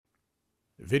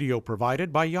Video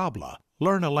provided by Yabla.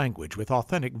 Learn a language with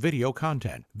authentic video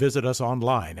content. Visit us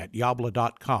online at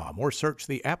yabla.com or search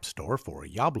the App Store for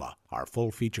Yabla. Our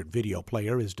full-featured video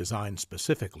player is designed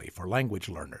specifically for language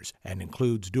learners and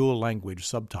includes dual language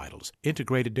subtitles,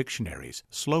 integrated dictionaries,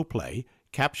 slow play,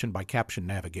 caption-by-caption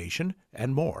navigation,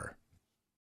 and more.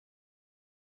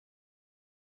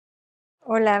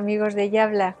 Hola amigos de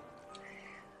Yabla.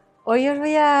 Hoy os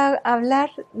voy a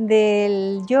hablar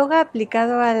del yoga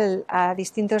aplicado a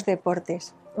distintos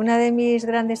deportes. Una de mis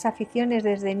grandes aficiones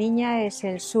desde niña es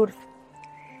el surf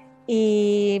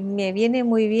y me viene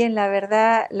muy bien, la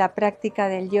verdad, la práctica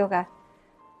del yoga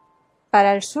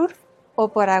para el surf o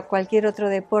para cualquier otro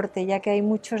deporte, ya que hay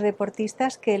muchos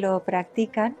deportistas que lo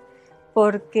practican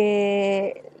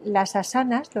porque las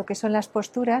asanas, lo que son las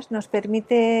posturas, nos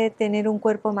permite tener un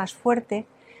cuerpo más fuerte.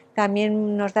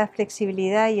 También nos da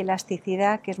flexibilidad y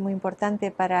elasticidad, que es muy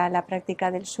importante para la práctica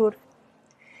del surf.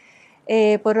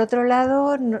 Por otro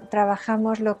lado,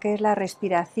 trabajamos lo que es la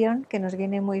respiración, que nos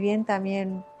viene muy bien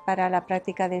también para la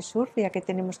práctica del surf, ya que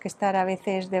tenemos que estar a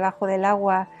veces debajo del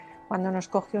agua cuando nos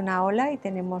coge una ola y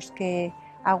tenemos que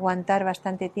aguantar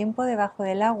bastante tiempo debajo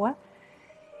del agua.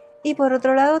 Y por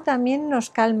otro lado también nos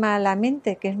calma la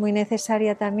mente, que es muy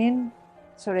necesaria también,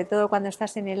 sobre todo cuando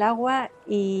estás en el agua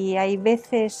y hay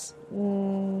veces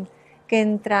que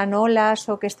entran olas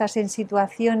o que estás en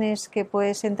situaciones que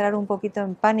puedes entrar un poquito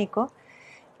en pánico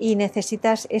y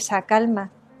necesitas esa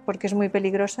calma, porque es muy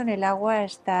peligroso en el agua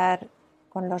estar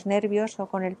con los nervios o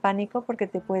con el pánico porque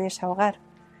te puedes ahogar.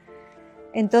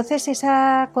 Entonces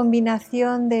esa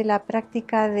combinación de la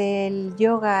práctica del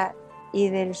yoga y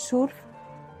del surf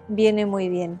viene muy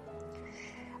bien.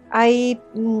 Hay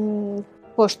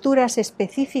posturas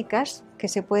específicas que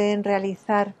se pueden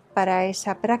realizar para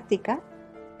esa práctica,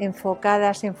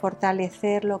 enfocadas en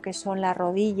fortalecer lo que son las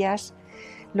rodillas,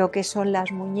 lo que son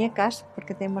las muñecas,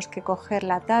 porque tenemos que coger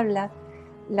la tabla,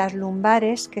 las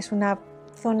lumbares, que es una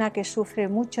zona que sufre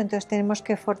mucho, entonces tenemos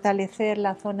que fortalecer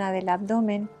la zona del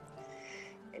abdomen,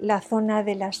 la zona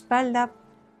de la espalda,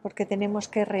 porque tenemos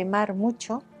que remar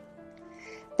mucho.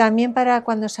 También para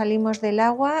cuando salimos del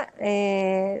agua,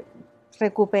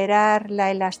 recuperar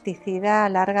la elasticidad,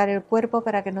 alargar el cuerpo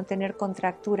para que no tener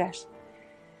contracturas.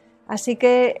 Así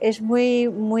que es muy,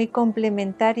 muy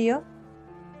complementario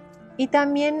y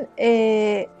también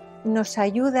nos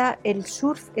ayuda el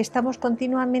surf. Estamos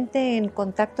continuamente en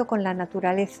contacto con la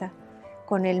naturaleza,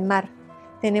 con el mar.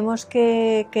 Tenemos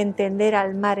que entender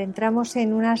al mar. Entramos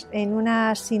en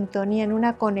una sintonía, en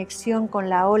una conexión con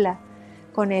la ola,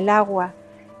 con el agua.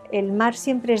 El mar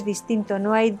siempre es distinto,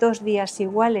 no hay dos días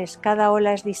iguales, cada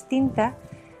ola es distinta,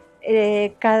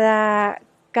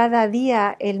 cada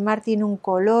día el mar tiene un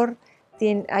color,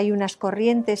 hay unas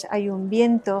corrientes, hay un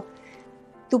viento.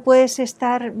 Tú puedes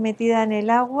estar metida en el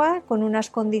agua con unas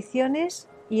condiciones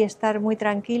y estar muy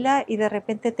tranquila y de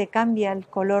repente te cambia el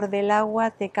color del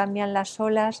agua, te cambian las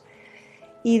olas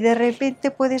y de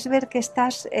repente puedes ver que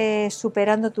estás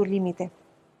superando tu límite.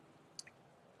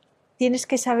 Tienes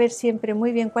que saber siempre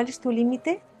muy bien cuál es tu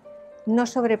límite, no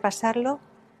sobrepasarlo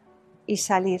y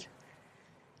salir.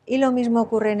 Y lo mismo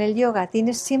ocurre en el yoga.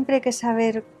 Tienes siempre que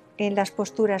saber en las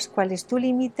posturas cuál es tu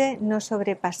límite, no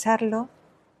sobrepasarlo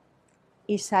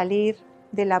y salir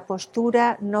de la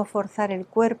postura, no forzar el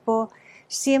cuerpo.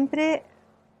 Siempre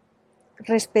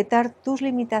respetar tus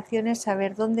limitaciones,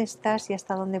 saber dónde estás y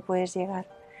hasta dónde puedes llegar.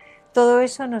 Todo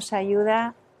eso nos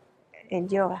ayuda el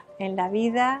yoga, en la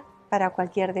vida, para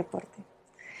cualquier deporte.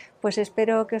 Pues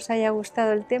espero que os haya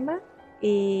gustado el tema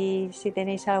y si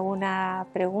tenéis alguna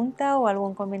pregunta o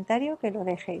algún comentario que lo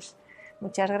dejéis.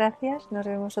 Muchas gracias, nos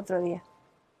vemos otro día.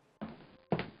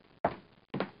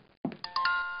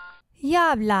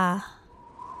 Yabla.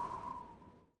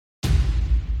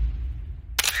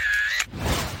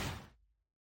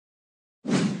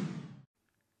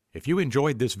 If you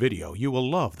enjoyed this video, you will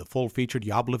love the full-featured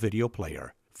Yabla video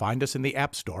player. Find us in the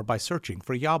App Store by searching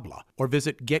for Yabla, or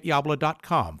visit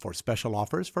getyabla.com for special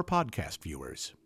offers for podcast viewers.